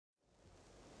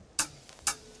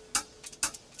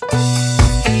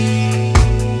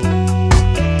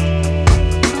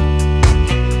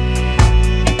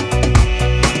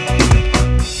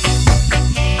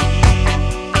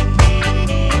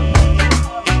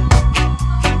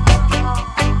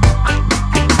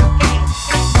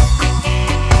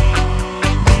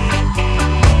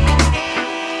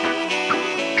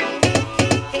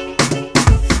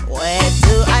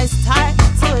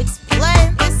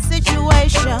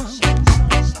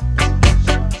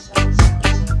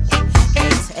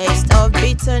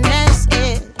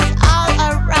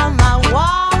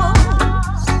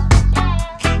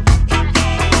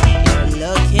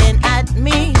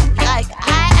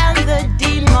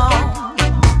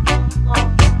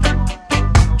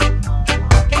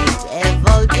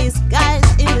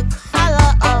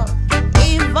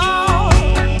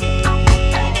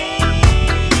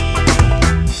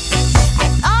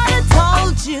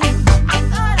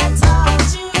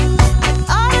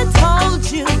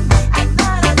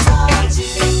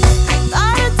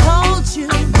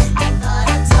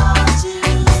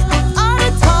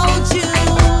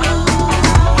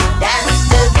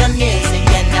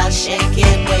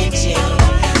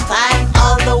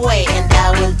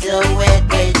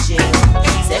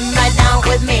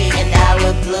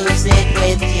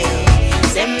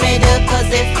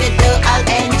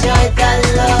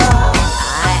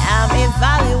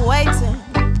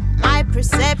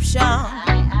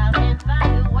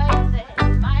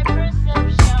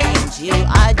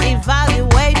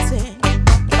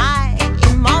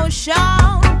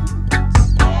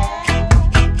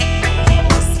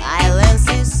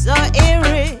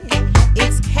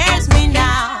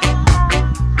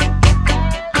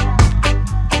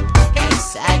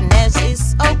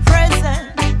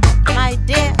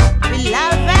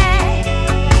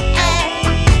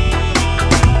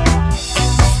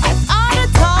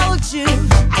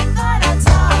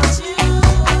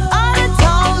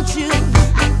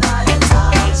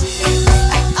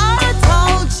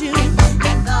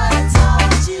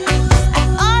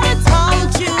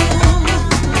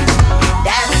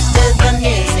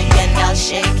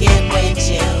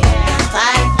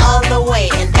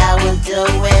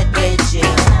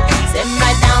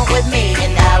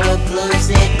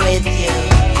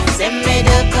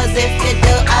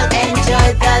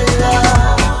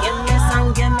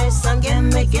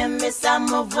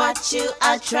some of what you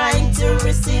are trying to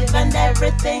receive and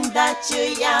everything that you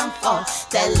yearn for.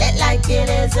 Tell it like it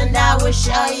is and I will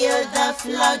show you the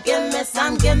flow. Give me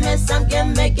some, give me some, give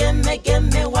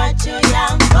me what you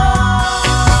yearn for.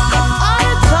 I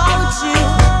told you,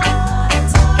 I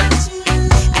told you,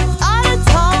 I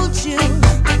told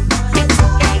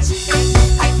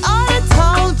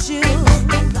you,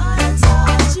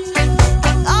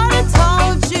 I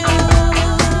told you.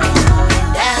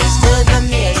 Dance to the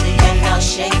music and I'll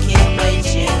shake it with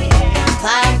you.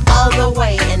 Climb all the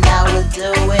way and I will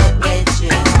do it with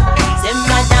you.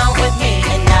 Simmer down with me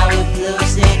and I will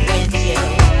blues it with you.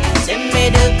 Simmer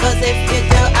do, cause if you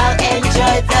do I'll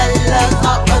enjoy the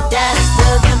look.